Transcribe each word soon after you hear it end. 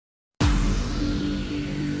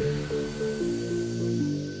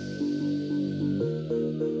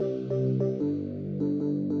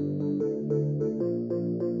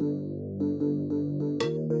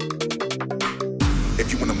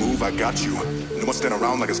move, I got you. No one stand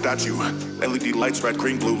around like a statue. LED lights, red,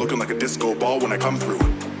 green, blue, looking like a disco ball when I come through.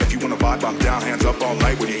 If you wanna vibe, I'm down, hands up all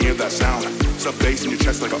night when you hear that sound. Sub bass in your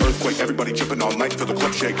chest like an earthquake, everybody jumping all night, feel the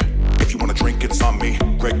club shake. If you wanna drink, it's on me.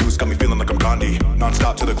 Grey Goose got me feeling like I'm Gandhi.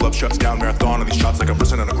 Non-stop till the club shuts down, marathon on these shots like I'm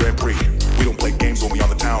racing on a Grand Prix. We don't play games when we on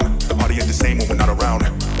the town. The party ain't the same when we're not around.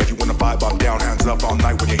 If you wanna vibe, I'm down, hands up all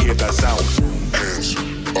night when you hear that sound. Hands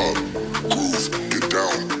up, groove, get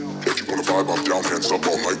down. If you wanna vibe, I'm down, hands up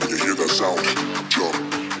all night when you hear that sound. Jump,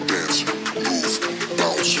 dance, move,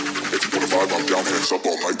 bounce. If you wanna vibe, I'm down, hands up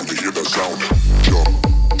all night when you hear that sound. Jump,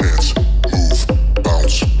 dance, move,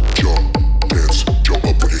 bounce. Jump, dance, jump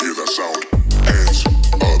up when you hear that sound. Hands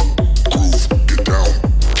up, groove, get down.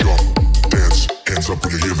 Jump, dance, hands up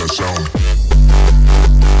when you hear that sound.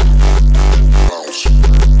 Bounce.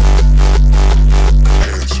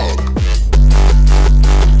 Hands up.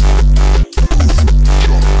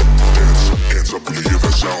 Up when you hear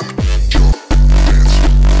that sound. Jump, dance,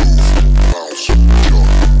 move, bounce. Jump,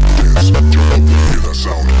 dance, jump up when you hear that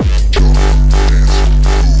sound. Jump, dance,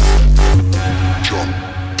 move. Jump,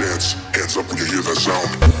 dance, hands up when you hear that sound.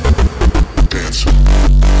 Dance.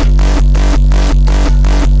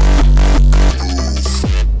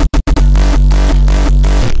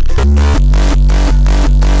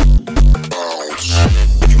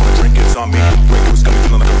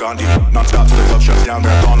 Non-stop till the club shuts down,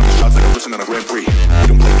 marathon on these shots like I'm racing on a Grand Prix. We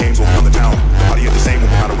don't play games when we're on the town. The party ain't the same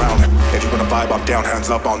when we're not around. If you wanna vibe, I'm down, hands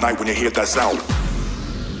up all night when you hear that sound.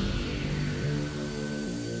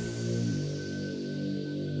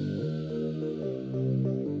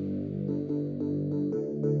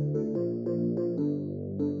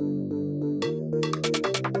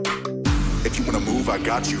 If you wanna move, I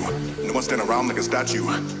got you. No one stand around like a statue.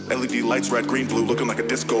 LED lights, red, green, blue, looking like a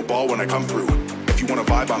disco ball when I come through. If you wanna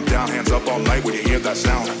vibe, I'm down, hands up all night when you hear that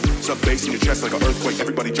sound. Sub bass in your chest like an earthquake,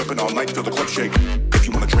 everybody jumping all night, feel the club shake. If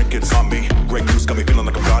you wanna drink, it's on me. Grey Goose got me feeling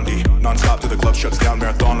like I'm Gandhi. Non-stop till the club shuts down,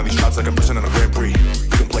 marathon on these shots like I'm racing on a Grand Prix.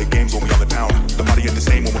 We don't play games when we on the town. The party ain't the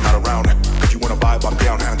same when we're not around. If you wanna vibe, I'm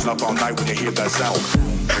down, hands up all night when you hear that sound.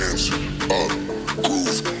 Hands up,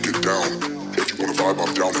 groove, get down. If you wanna vibe,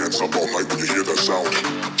 I'm down, hands up all night when you hear that sound.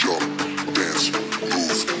 Jump, dance,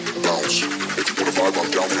 move, bounce. If you wanna vibe, I'm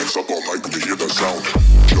down, hands up all night when you hear that sound.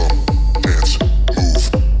 Jump, dance, move,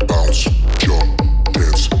 bounce. Jump,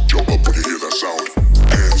 dance, jump up when you hear that sound.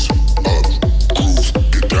 Hands up, groove,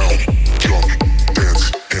 get down. Jump,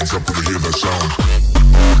 dance, hands up when you hear that sound.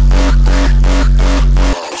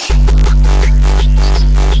 Bounce.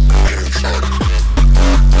 Hands up.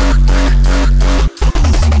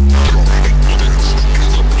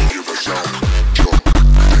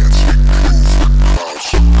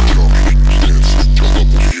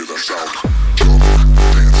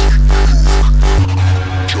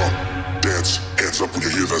 Up when you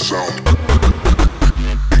hear that sound.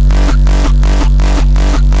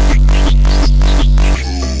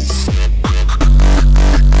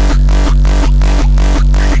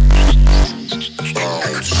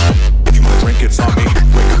 If you wanna drink, it's on me.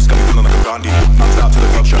 Grey Goose got me feeling like a Gandhi. Non-stop till the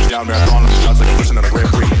club shuts down, marathon on these shots like I'm racing on a Grand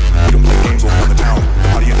Prix. We don't play games when we're on the town. The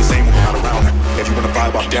party ain't the same when we're not around. If you wanna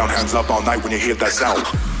vibe, I'm down, hands up all night when you hear that sound.